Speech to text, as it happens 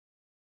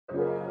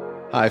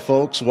Hi,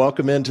 folks.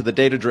 Welcome into the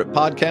Data Drip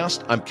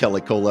Podcast. I'm Kelly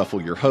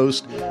Coleffel, your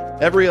host.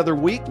 Every other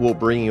week, we'll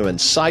bring you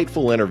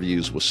insightful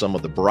interviews with some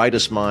of the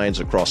brightest minds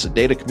across the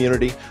data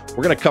community.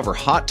 We're going to cover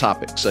hot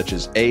topics such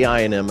as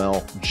AI and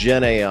ML,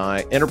 Gen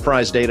AI,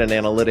 enterprise data and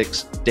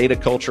analytics, data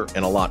culture,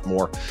 and a lot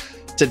more.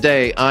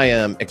 Today, I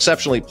am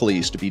exceptionally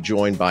pleased to be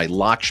joined by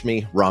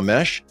Lakshmi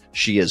Ramesh.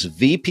 She is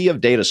VP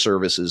of Data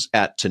Services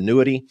at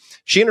Tinuiti.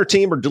 She and her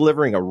team are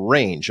delivering a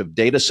range of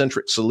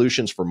data-centric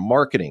solutions for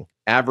marketing,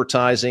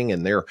 advertising,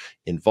 and they're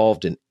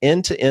involved in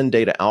end-to-end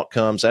data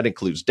outcomes. That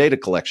includes data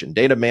collection,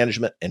 data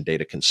management, and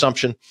data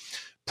consumption.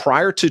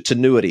 Prior to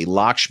Tinuiti,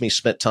 Lakshmi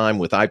spent time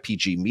with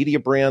IPG Media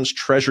Brands,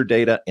 Treasure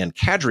Data, and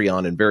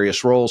Cadreon in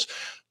various roles.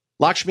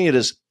 Lakshmi, it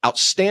is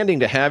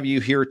outstanding to have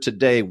you here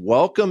today.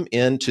 Welcome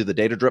into the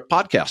Data Drip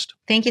Podcast.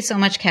 Thank you so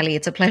much, Kelly.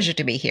 It's a pleasure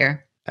to be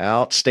here.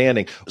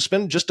 Outstanding.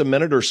 Spend just a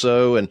minute or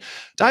so and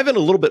dive in a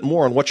little bit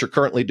more on what you're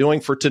currently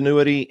doing for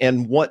Tinuiti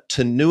and what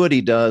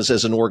Tinuiti does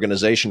as an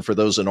organization for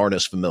those that aren't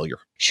as familiar.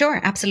 Sure,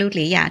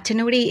 absolutely. Yeah,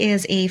 Tinuiti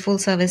is a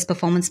full-service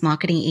performance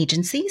marketing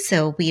agency.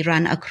 So we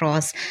run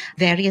across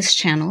various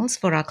channels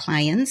for our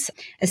clients.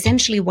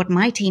 Essentially, what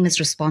my team is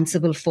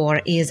responsible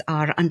for is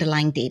our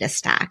underlying data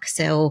stack.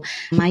 So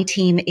my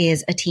team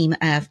is a team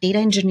of data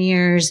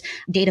engineers,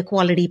 data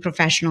quality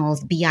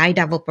professionals, BI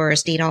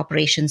developers, data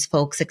operations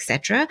folks,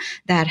 etc.,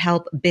 that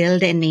help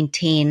build and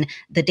maintain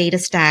the data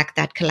stack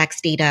that collects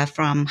data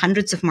from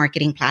hundreds of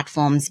marketing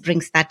platforms,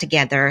 brings that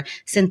together,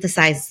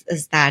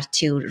 synthesizes that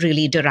to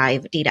really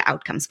derive data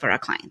outcomes for our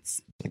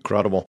clients.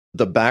 Incredible.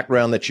 The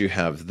background that you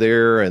have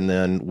there, and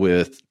then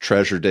with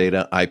Treasure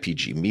Data,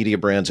 IPG Media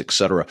Brands, et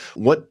cetera.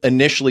 What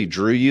initially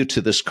drew you to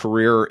this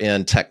career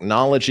in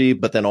technology,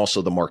 but then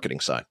also the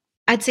marketing side?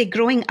 I'd say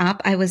growing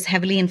up, I was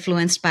heavily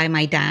influenced by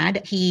my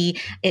dad. He,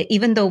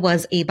 even though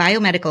was a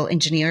biomedical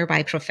engineer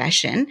by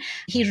profession,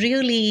 he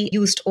really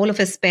used all of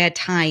his spare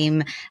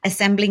time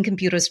assembling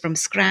computers from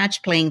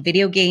scratch, playing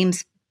video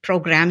games,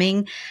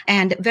 programming,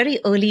 and very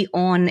early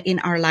on in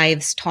our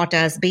lives taught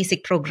us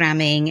basic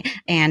programming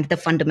and the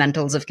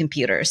fundamentals of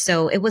computers.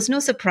 So it was no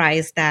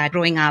surprise that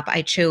growing up,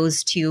 I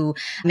chose to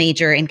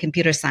major in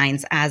computer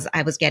science as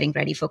I was getting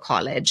ready for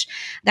college.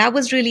 That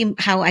was really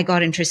how I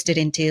got interested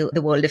into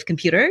the world of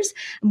computers.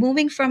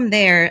 Moving from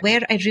there,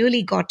 where I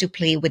really got to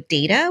play with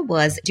data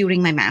was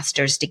during my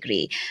master's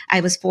degree.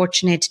 I was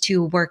fortunate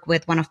to work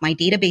with one of my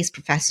database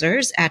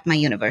professors at my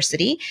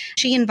university.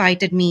 She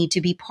invited me to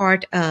be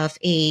part of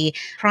a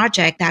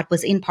project that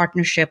was in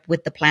partnership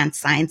with the plant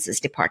sciences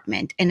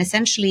department. And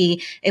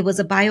essentially, it was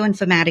a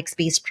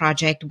bioinformatics-based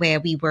project where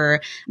we were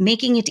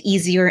making it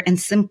easier and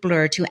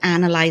simpler to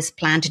analyze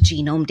plant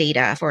genome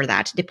data for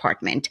that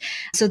department.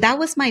 So that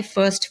was my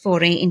first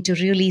foray into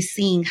really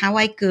seeing how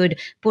I could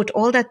put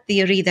all that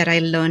theory that I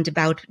learned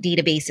about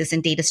databases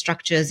and data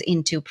structures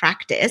into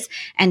practice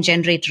and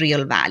generate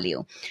real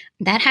value.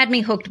 That had me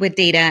hooked with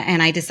data,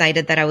 and I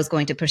decided that I was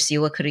going to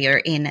pursue a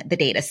career in the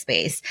data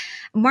space.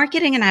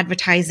 Marketing and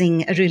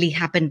advertising really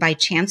happened by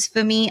chance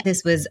for me.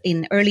 This was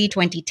in early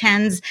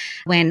 2010s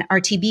when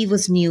RTB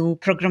was new,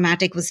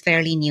 programmatic was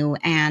fairly new,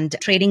 and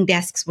trading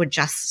desks were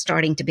just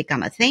starting to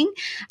become a thing.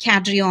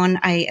 Cadreon,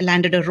 I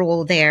landed a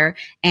role there,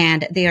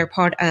 and they are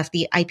part of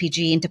the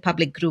IPG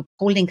Interpublic Group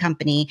holding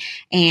company.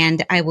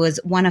 And I was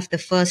one of the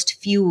first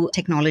few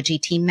technology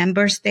team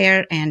members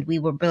there, and we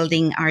were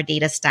building our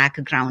data stack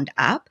ground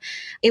up.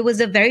 It was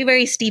a very,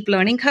 very steep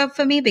learning curve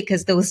for me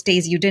because those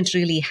days you didn't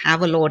really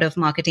have a lot of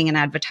marketing and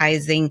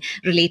advertising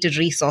related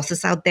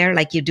resources out there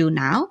like you do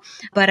now.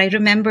 But I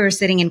remember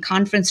sitting in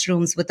conference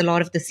rooms with a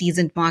lot of the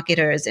seasoned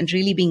marketers and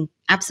really being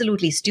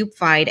absolutely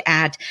stupefied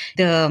at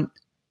the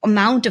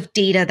amount of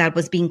data that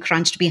was being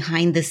crunched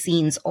behind the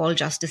scenes, all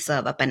just to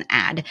serve up an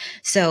ad.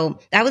 So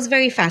that was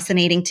very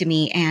fascinating to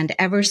me. And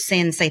ever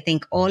since, I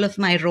think all of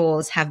my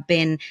roles have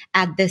been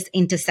at this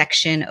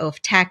intersection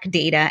of tech,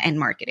 data, and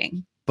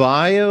marketing.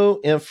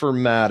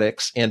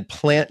 Bioinformatics and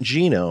plant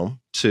genome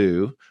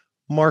to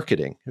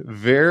marketing.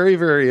 Very,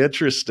 very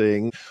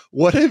interesting.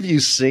 What have you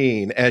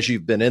seen as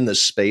you've been in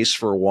this space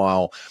for a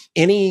while?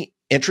 Any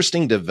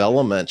interesting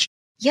developments?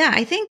 Yeah,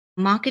 I think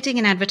marketing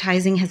and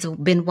advertising has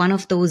been one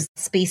of those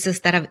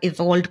spaces that have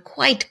evolved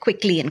quite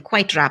quickly and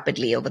quite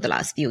rapidly over the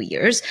last few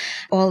years,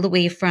 all the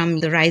way from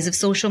the rise of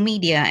social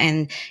media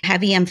and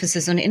heavy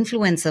emphasis on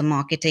influencer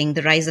marketing,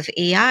 the rise of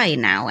AI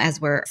now,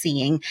 as we're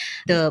seeing,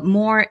 the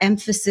more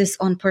emphasis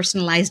on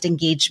personalized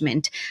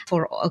engagement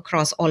for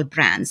across all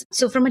brands.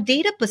 So from a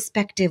data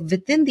perspective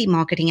within the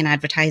marketing and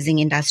advertising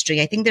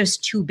industry, I think there's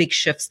two big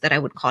shifts that I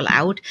would call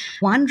out.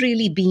 One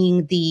really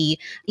being the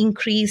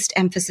increased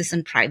emphasis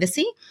on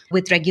privacy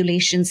with regulations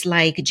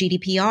like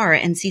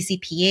GDPR and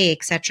CCPA,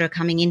 et cetera,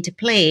 coming into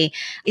play.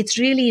 It's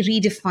really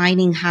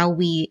redefining how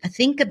we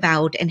think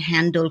about and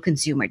handle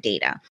consumer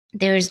data.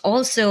 There's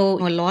also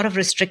a lot of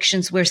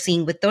restrictions we're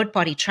seeing with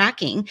third-party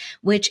tracking,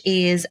 which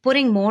is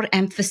putting more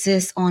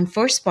emphasis on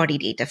first-party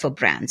data for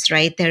brands,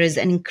 right? There is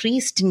an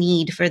increased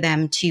need for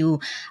them to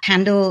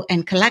handle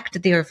and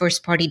collect their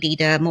first-party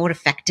data more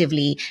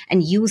effectively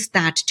and use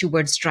that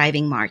towards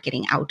driving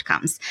marketing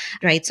outcomes,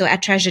 right? So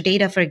at Treasure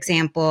Data, for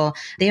example,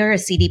 they are a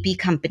CDP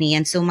company.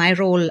 And so my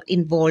role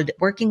involved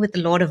working with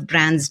a lot of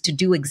brands to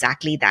do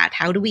exactly that.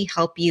 How do we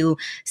help you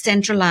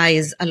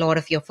centralize a lot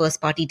of your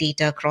first-party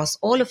data across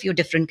all of your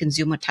different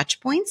consumer touch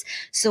points?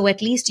 So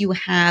at least you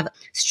have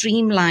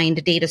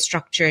streamlined data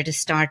structure to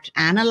start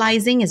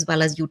analyzing as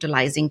well as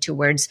utilizing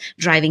towards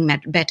driving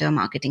better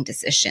marketing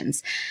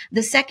decisions.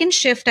 The second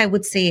shift, I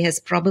would say, has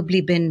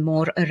probably been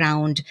more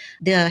around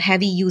the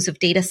heavy use of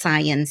data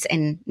science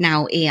and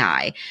now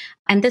AI.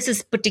 And this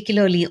is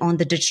particularly on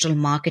the digital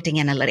marketing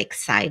analytics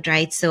side,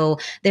 right? So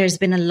there's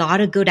been a lot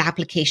of good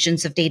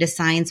applications of data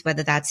science,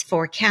 whether that's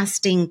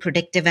forecasting,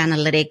 predictive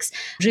analytics.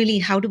 Really,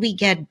 how do we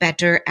get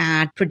better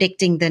at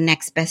predicting the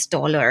next best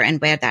dollar and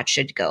where that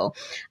should go?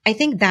 I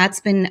think that's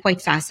been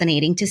quite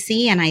fascinating to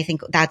see. And I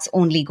think that's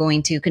only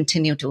going to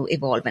continue to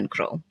evolve and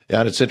grow. Yeah,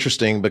 and it's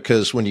interesting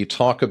because when you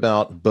talk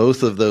about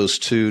both of those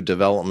two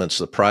developments,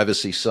 the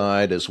privacy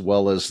side as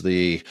well as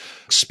the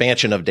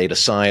expansion of data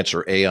science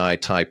or AI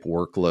type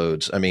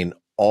workloads, I mean,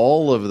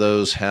 all of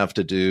those have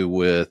to do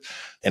with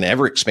an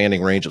ever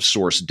expanding range of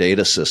source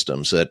data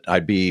systems that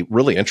I'd be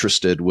really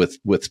interested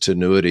with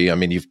Tinuiti. I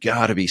mean, you've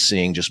got to be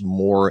seeing just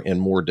more and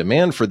more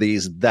demand for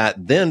these.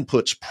 That then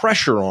puts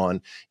pressure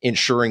on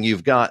ensuring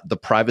you've got the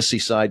privacy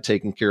side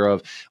taken care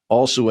of,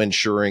 also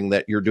ensuring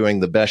that you're doing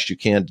the best you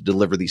can to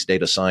deliver these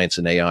data science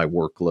and AI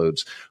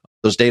workloads.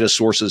 Those data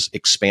sources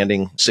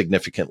expanding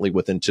significantly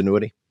within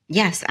Tinuiti.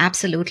 Yes,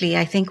 absolutely.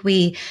 I think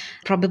we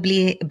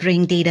probably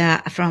bring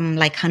data from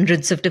like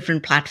hundreds of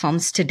different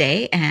platforms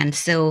today. And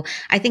so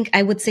I think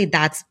I would say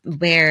that's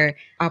where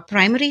our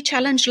primary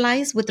challenge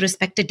lies with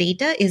respect to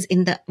data is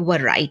in the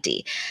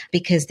variety,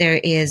 because there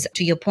is,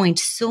 to your point,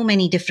 so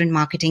many different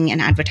marketing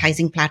and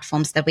advertising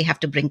platforms that we have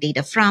to bring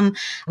data from.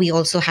 We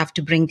also have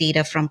to bring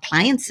data from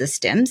client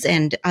systems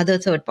and other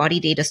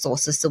third-party data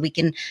sources so we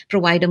can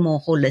provide a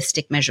more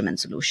holistic measurement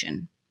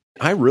solution.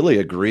 I really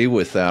agree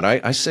with that.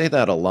 I say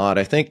that a lot.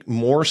 I think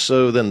more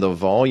so than the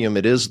volume,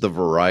 it is the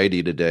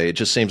variety today. It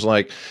just seems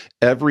like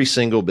every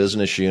single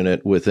business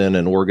unit within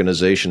an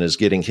organization is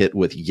getting hit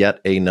with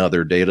yet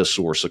another data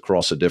source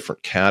across a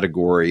different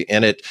category.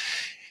 And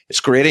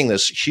it's creating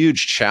this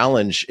huge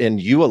challenge. And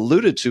you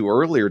alluded to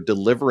earlier,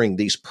 delivering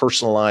these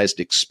personalized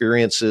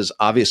experiences.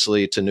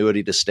 Obviously,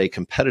 Tinuiti, to stay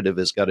competitive,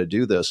 has got to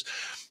do this.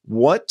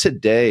 What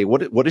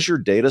does your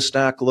data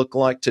stack look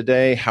like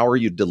today? How are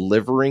you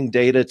delivering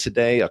data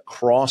today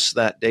across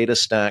that data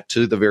stack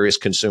to the various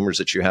consumers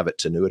that you have at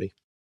Tinuiti?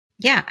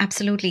 Yeah,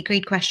 absolutely.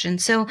 Great question.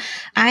 So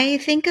I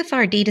think of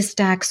our data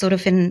stack sort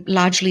of in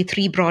largely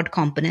three broad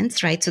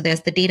components, right? So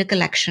there's the data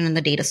collection and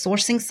the data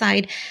sourcing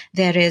side.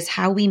 There is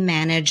how we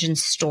manage and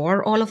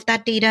store all of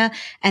that data.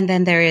 And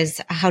then there is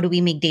how do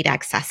we make data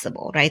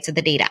accessible, right? So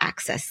the data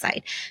access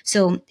side.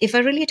 So if I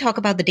really talk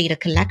about the data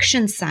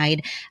collection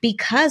side,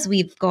 because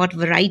we've got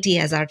variety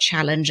as our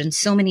challenge and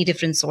so many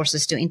different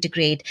sources to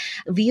integrate,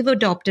 we've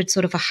adopted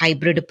sort of a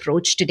hybrid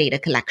approach to data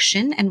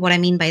collection. And what I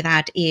mean by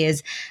that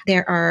is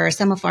there are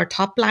some of our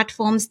top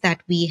platforms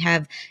that we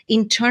have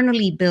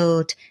internally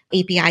built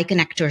API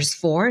connectors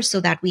for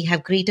so that we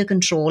have greater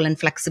control and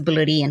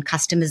flexibility and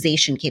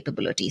customization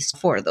capabilities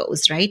for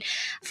those, right?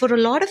 For a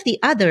lot of the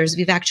others,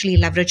 we've actually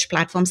leveraged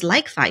platforms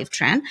like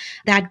Fivetran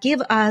that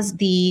give us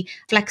the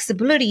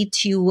flexibility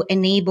to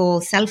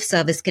enable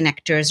self-service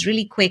connectors,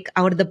 really quick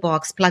out of the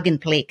box plug and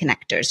play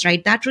connectors,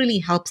 right? That really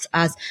helps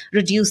us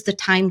reduce the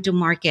time to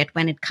market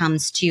when it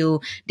comes to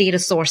data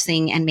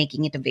sourcing and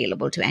making it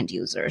available to end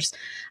users.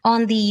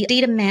 On the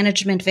data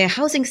management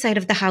warehousing side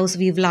of the house,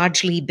 we've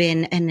largely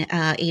been an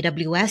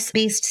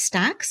AWS-based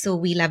stack. So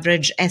we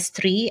leverage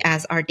S3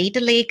 as our data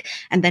lake,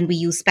 and then we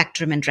use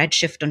Spectrum and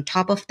Redshift on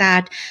top of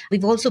that.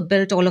 We've also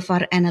built all of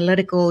our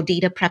analytical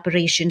data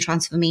preparation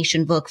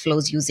transformation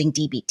workflows using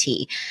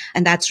dbt.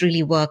 And that's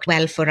really worked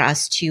well for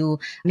us to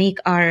make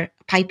our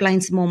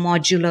pipelines more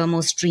modular,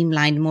 more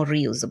streamlined, more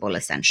reusable,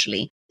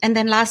 essentially. And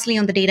then lastly,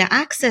 on the data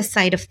access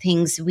side of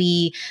things,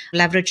 we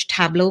leverage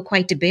Tableau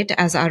quite a bit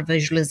as our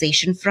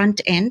visualization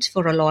front end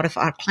for a lot of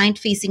our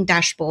client-facing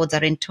dashboards,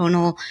 our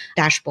internal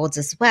dashboards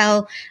as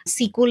well.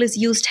 SQL is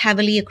used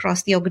heavily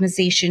across the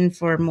organization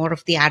for more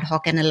of the ad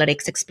hoc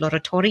analytics,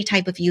 exploratory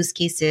type of use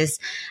cases.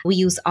 We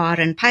use R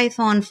and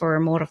Python for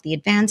more of the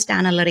advanced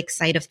analytics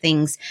side of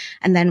things.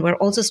 And then we're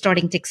also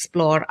starting to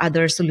explore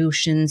other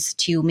solutions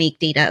to make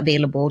data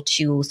available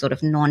to sort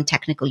of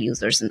non-technical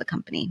users in the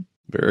company.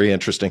 Very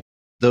interesting.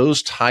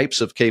 Those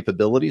types of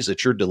capabilities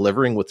that you're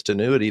delivering with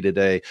Tinuiti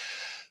today,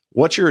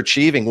 what you're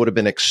achieving would have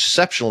been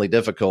exceptionally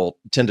difficult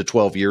 10 to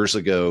 12 years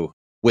ago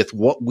with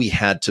what we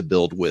had to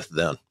build with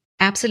then.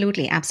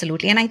 Absolutely,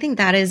 absolutely. And I think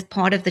that is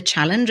part of the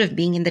challenge of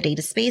being in the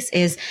data space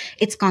is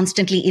it's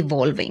constantly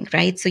evolving,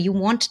 right? So you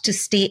want to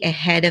stay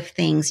ahead of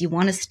things. You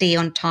want to stay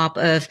on top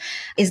of,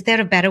 is there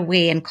a better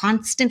way, and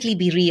constantly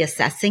be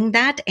reassessing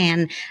that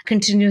and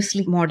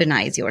continuously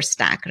modernize your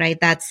stack, right?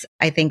 That's,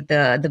 I think,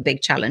 the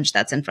big challenge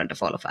that's in front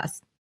of all of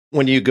us.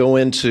 When you go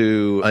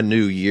into a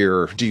new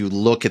year, do you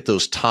look at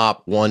those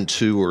top 1,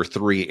 2, or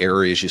 3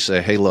 areas? You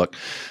say, hey, look,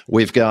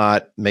 we've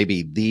got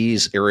maybe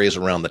these areas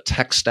around the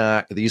tech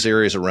stack, these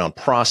areas around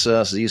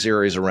process, these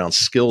areas around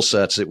skill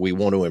sets that we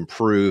want to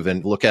improve,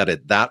 and look at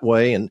it that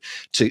way, and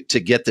to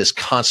get this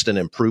constant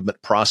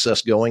improvement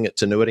process going at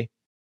Tinuiti?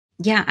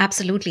 Yeah,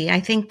 absolutely. I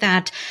think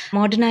that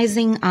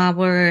modernizing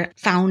our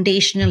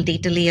foundational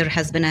data layer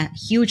has been a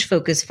huge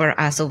focus for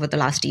us over the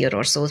last year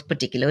or so,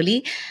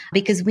 particularly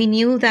because we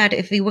knew that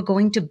if we were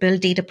going to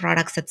build data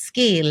products at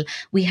scale,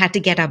 we had to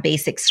get our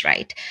basics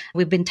right.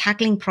 We've been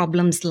tackling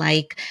problems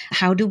like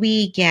how do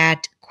we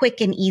get quick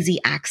and easy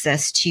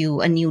access to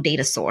a new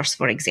data source,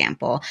 for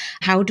example?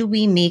 How do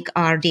we make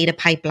our data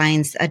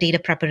pipelines, data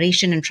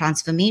preparation and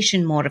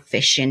transformation more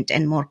efficient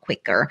and more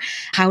quicker?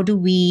 How do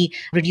we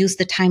reduce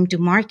the time to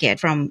market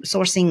from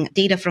sourcing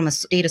data from a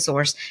data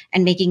source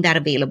and making that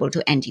available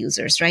to end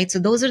users, right? So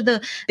those are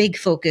the big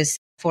focus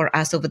for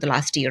us over the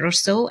last year or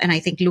so. And I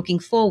think looking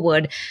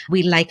forward,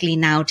 we likely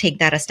now take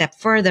that a step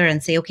further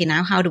and say, okay,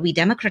 now how do we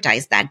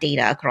democratize that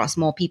data across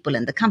more people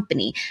in the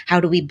company? How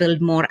do we build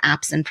more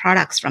apps and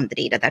products from the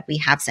data that we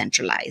have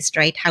centralized,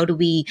 right? How do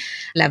we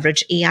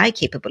leverage AI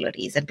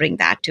capabilities and bring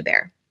that to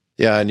bear?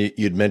 Yeah, and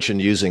you'd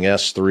mentioned using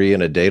S3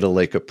 and a data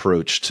lake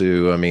approach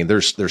too. I mean,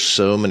 there's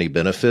so many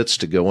benefits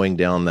to going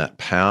down that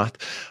path.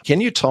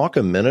 Can you talk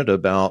a minute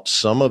about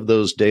some of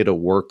those data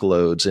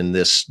workloads and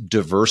this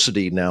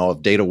diversity now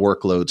of data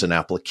workloads and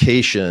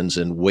applications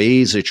and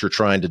ways that you're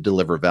trying to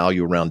deliver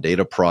value around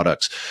data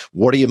products?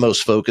 What are you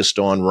most focused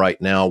on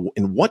right now,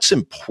 and what's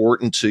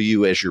important to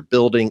you as you're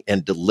building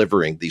and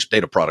delivering these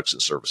data products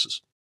and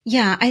services?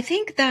 Yeah, I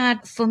think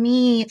that for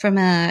me, from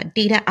a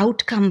data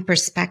outcome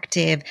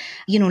perspective,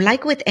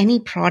 like with any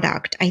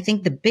product, I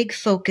think the big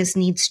focus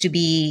needs to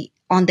be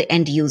on the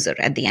end user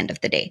at the end of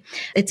the day.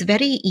 It's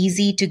very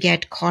easy to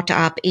get caught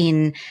up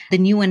in the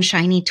new and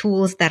shiny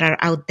tools that are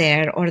out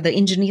there or the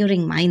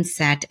engineering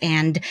mindset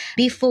and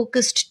be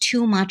focused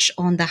too much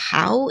on the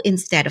how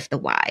instead of the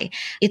why.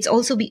 It's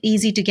also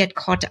easy to get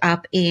caught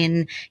up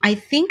in, I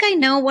think I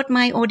know what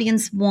my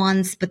audience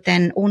wants, but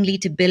then only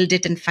to build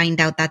it and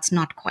find out that's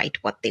not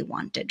quite what they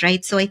wanted,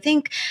 right? So I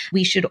think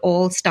we should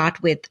all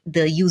start with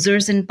the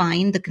users in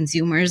mind, the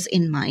consumers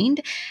in mind,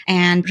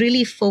 and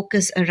really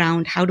focus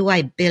around how do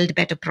I build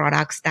better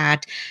products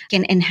that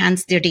can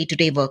enhance their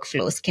day-to-day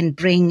workflows, can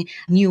bring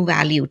new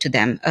value to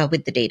them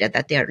with the data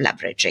that they're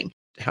leveraging.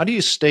 How do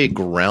you stay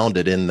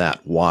grounded in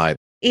that why?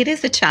 It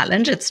is a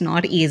challenge. It's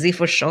not easy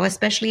for sure,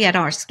 especially at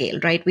our scale,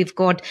 right? We've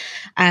got,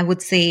 I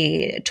would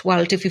say,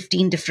 12 to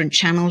 15 different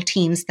channel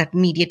teams,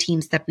 media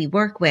teams that we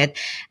work with.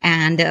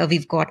 And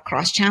we've got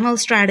cross-channel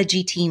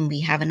strategy team.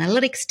 We have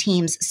analytics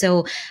teams.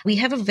 So we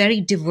have a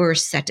very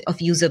diverse set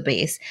of user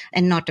base,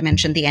 and not to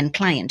mention the end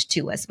client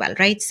too as well,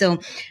 right? So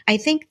I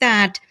think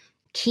that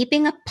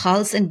keeping a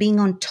pulse and being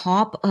on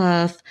top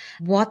of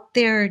what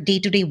their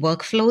day-to-day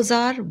workflows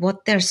are,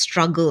 what their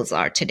struggles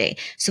are today.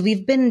 So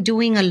we've been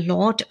doing a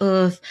lot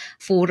of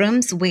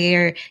forums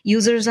where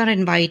users are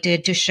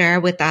invited to share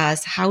with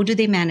us, how do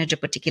they manage a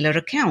particular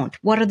account?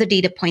 What are the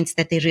data points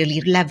that they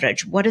really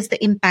leverage? What is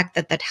the impact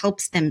that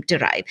helps them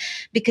derive?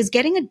 Because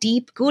getting a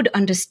deep, good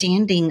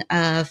understanding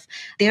of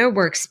their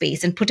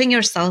workspace and putting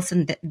yourselves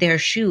in their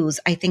shoes,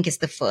 I think is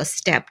the first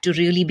step to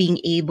really being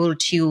able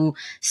to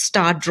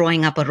start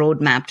drawing up a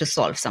roadmap to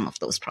solve some of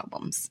those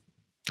problems.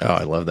 Oh,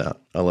 I love that.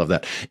 I love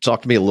that.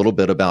 Talk to me a little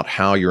bit about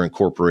how you're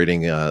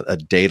incorporating a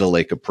data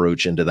lake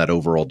approach into that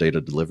overall data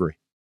delivery.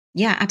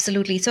 Yeah,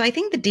 absolutely. So I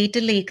think the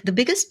data lake, the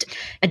biggest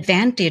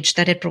advantage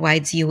that it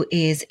provides you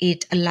is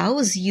it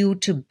allows you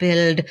to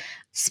build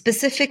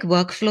specific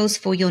workflows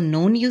for your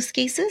known use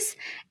cases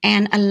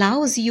and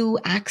allows you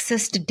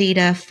access to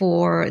data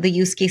for the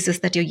use cases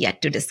that you're yet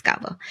to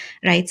discover,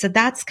 right? So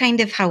that's kind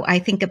of how I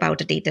think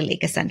about a data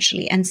lake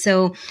essentially. And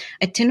so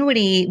at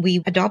Tinuiti,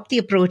 we adopt the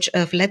approach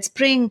of let's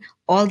bring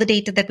all the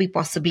data that we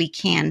possibly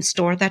can,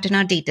 store that in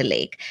our data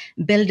lake,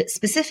 build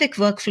specific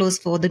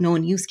workflows for the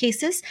known use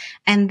cases,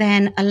 and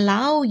then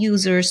allow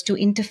users to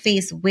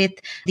interface with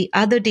the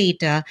other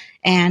data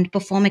and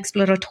perform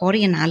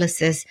exploratory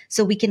analysis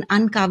so we can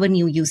uncover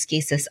new use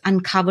cases,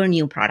 uncover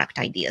new product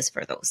ideas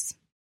for those.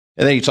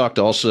 And then you talked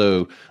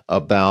also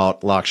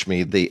about,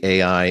 Lakshmi, the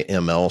AI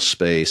ML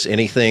space.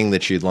 Anything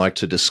that you'd like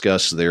to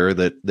discuss there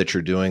that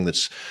you're doing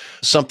that's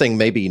something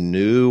maybe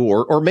new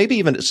or maybe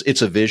even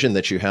it's a vision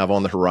that you have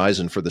on the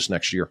horizon for this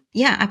next year?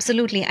 Yeah,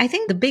 absolutely. I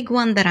think the big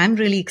one that I'm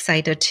really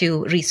excited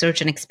to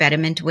research and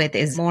experiment with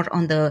is more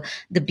on the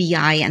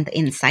BI and the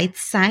insights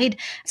side.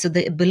 So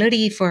the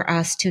ability for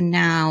us to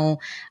now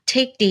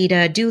take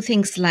data, do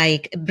things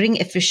like bring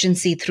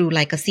efficiency through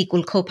like a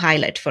SQL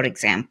Copilot, for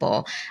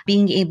example,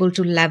 being able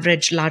to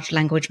leverage large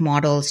language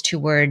models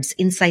towards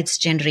insights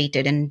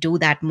generated and do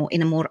that more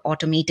in a more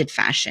automated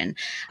fashion,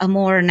 a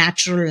more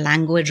natural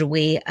language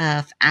way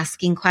of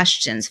asking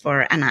questions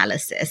for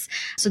analysis.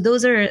 So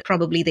those are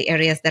probably the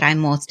areas that I'm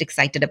most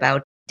excited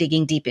about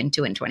digging deep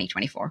into in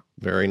 2024.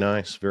 Very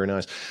nice. Very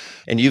nice.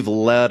 And you've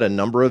led a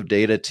number of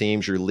data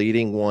teams. You're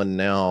leading one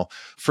now.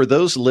 For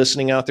those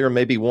listening out there,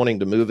 maybe wanting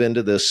to move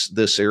into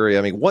this area,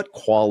 I mean, what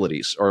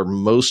qualities are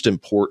most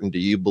important, do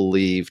you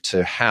believe,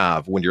 to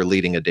have when you're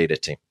leading a data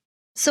team?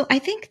 So I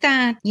think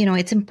that,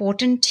 it's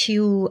important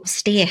to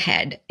stay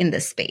ahead in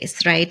this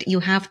space, right? You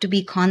have to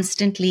be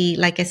constantly,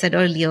 like I said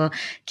earlier,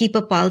 keep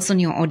a pulse on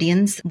your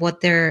audience,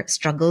 what their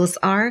struggles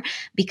are,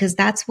 because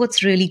that's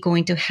what's really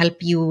going to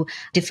help you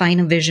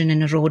define a vision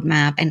and a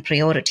roadmap and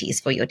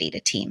priorities for your data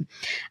team.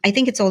 I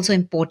think it's also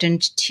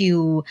important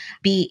to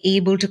be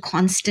able to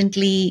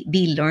constantly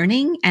be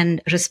learning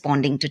and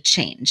responding to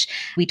change.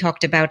 We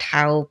talked about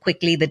how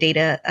quickly the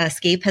data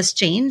scape has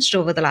changed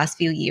over the last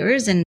few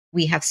years, and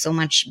we have so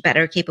much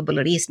better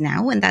capabilities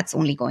now, and that's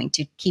only going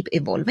to keep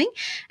evolving.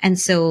 And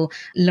so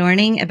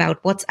learning about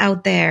what's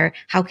out there,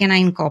 how can I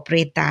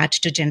incorporate that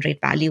to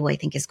generate value, I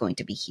think is going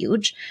to be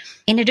huge.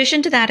 In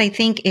addition to that, I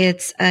think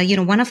it's,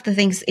 one of the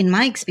things in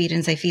my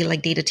experience, I feel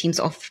like data teams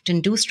often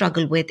do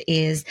struggle with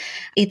is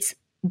it's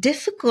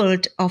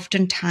difficult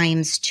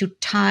oftentimes to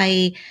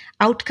tie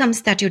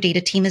outcomes that your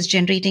data team is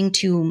generating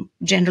to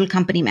general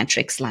company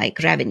metrics like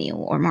revenue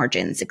or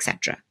margins,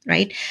 etc.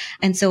 Right?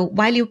 And so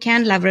while you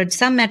can leverage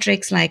some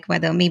metrics like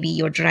whether maybe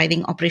you're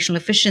driving operational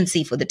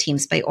efficiency for the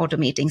teams by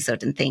automating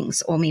certain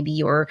things, or maybe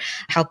you're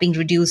helping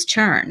reduce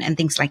churn and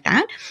things like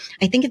that,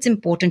 I think it's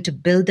important to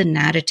build the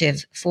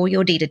narrative for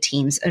your data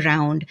teams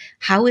around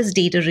how is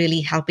data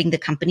really helping the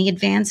company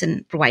advance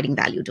and providing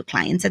value to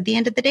clients at the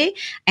end of the day,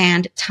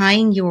 and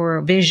tying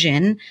your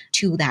vision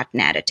to that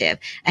narrative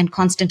and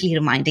constantly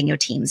reminding your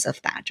teams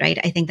of that, right?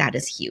 I think that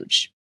is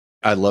huge.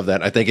 I love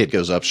that. I think it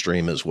goes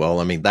upstream as well.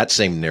 I mean, that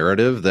same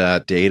narrative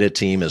that data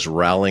team is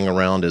rallying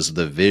around as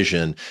the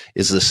vision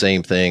is the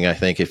same thing. I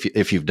think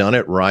if you've done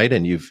it right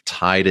and you've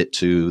tied it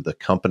to the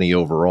company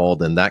overall,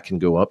 then that can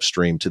go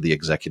upstream to the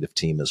executive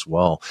team as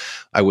well.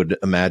 I would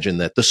imagine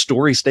that the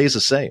story stays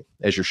the same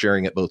as you're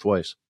sharing it both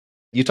ways.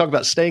 You talk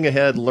about staying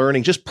ahead,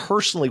 learning. Just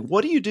personally,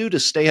 what do you do to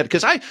stay ahead?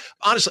 Because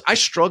I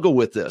struggle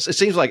with this. It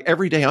seems like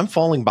every day I'm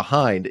falling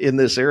behind in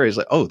this area. It's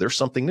like, oh, there's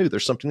something new.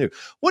 There's something new.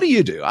 What do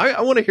you do?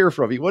 I want to hear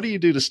from you. What do you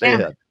do to stay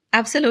ahead?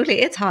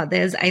 Absolutely. It's hard.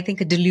 There's, I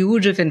think, a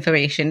deluge of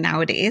information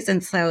nowadays.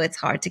 And so it's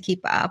hard to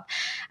keep up.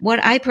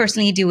 What I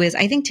personally do is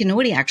I think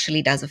Tinuiti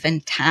actually does a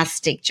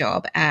fantastic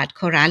job at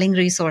corralling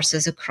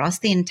resources across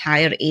the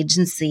entire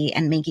agency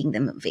and making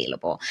them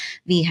available.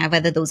 We have,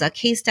 whether those are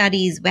case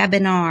studies,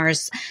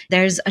 webinars,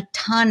 there's a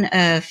ton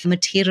of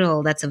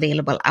material that's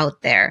available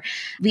out there.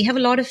 We have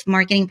a lot of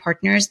marketing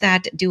partners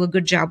that do a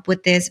good job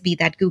with this, be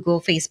that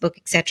Google, Facebook,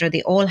 etc.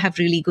 They all have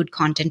really good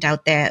content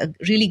out there,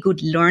 really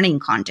good learning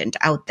content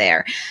out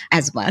there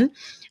as well.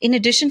 In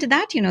addition to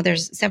that,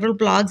 there's several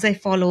blogs I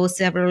follow,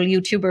 several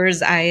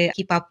YouTubers I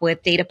keep up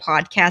with, data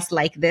podcasts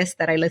like this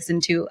that I listen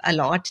to a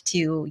lot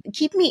to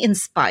keep me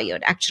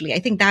inspired. Actually, I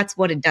think that's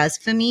what it does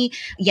for me.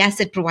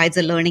 Yes, it provides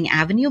a learning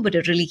avenue, but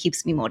it really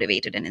keeps me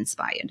motivated and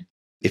inspired.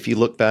 If you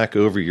look back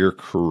over your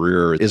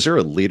career, is there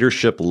a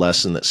leadership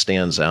lesson that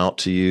stands out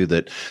to you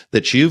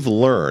that you've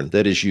learned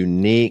that is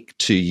unique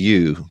to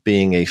you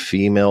being a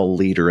female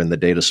leader in the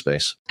data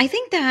space? I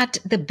think that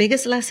the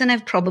biggest lesson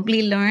I've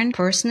probably learned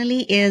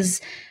personally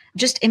is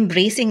just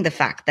embracing the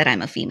fact that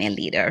I'm a female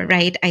leader,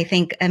 right? I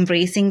think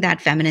embracing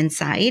that feminine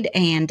side.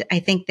 And I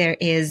think there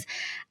is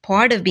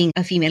part of being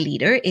a female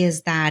leader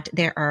is that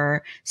there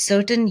are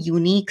certain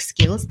unique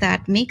skills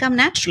that may come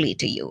naturally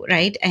to you,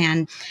 right?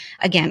 And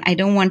again, I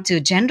don't want to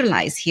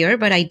generalize here,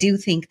 but I do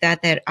think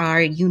that there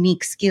are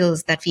unique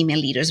skills that female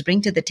leaders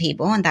bring to the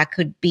table. And that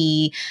could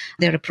be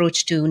their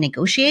approach to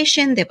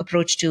negotiation, their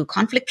approach to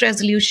conflict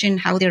resolution,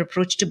 how their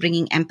approach to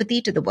bringing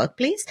empathy to the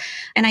workplace.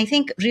 And I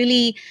think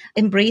really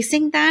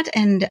embracing that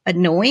and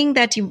knowing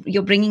that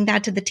you're bringing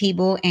that to the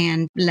table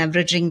and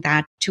leveraging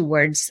that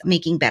towards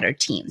making better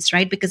teams,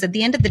 right? Because at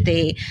the end of the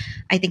day,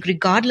 I think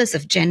regardless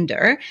of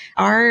gender,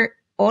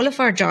 all of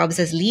our jobs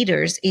as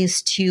leaders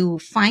is to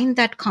find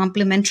that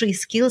complementary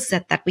skill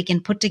set that we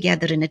can put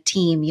together in a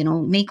team,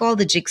 make all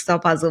the jigsaw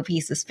puzzle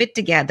pieces fit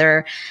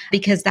together,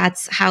 because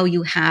that's how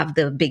you have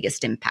the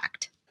biggest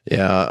impact.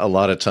 Yeah, a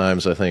lot of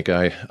times I think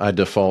I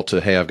default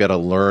to, hey, I've got to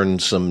learn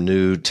some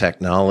new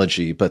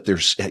technology, but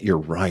you're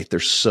right.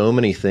 There's so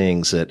many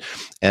things that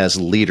as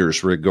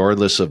leaders,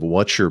 regardless of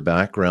what your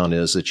background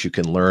is, that you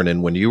can learn.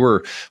 And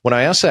when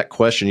I asked that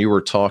question, you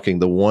were talking,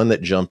 the one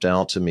that jumped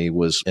out to me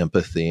was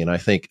empathy. And I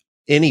think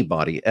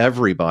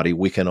everybody,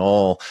 we can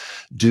all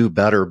do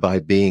better by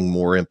being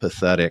more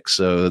empathetic.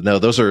 So no,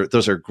 those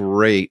are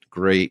great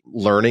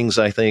learnings,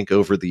 I think,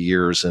 over the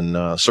years,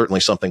 and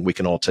certainly something we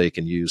can all take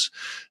and use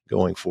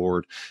going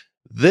forward.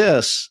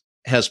 This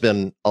has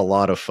been a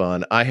lot of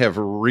fun. I have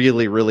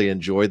really, really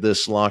enjoyed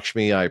this,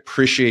 Lakshmi. I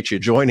appreciate you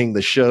joining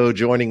the show,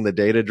 joining the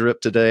Data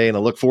Drip today, and I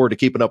look forward to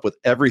keeping up with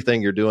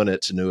everything you're doing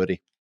at Tinuiti.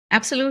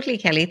 Absolutely,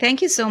 Kelly.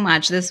 Thank you so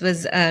much. This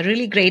was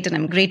really great, and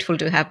I'm grateful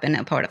to have been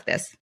a part of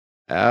this.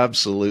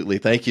 Absolutely.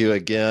 Thank you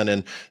again.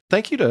 And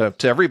thank you to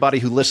everybody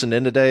who listened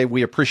in today.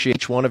 We appreciate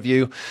each one of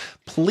you.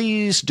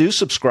 Please do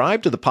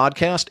subscribe to the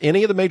podcast,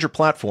 any of the major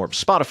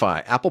platforms,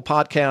 Spotify, Apple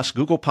Podcasts,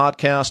 Google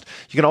Podcast.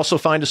 You can also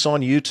find us on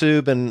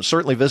YouTube and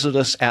certainly visit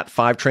us at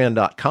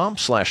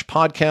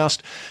 5tran.com/podcast.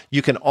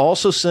 You can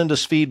also send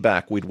us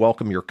feedback. We'd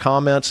welcome your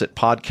comments at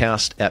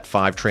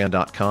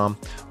podcast@5tran.com.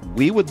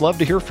 We would love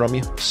to hear from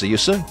you. See you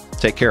soon.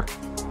 Take care.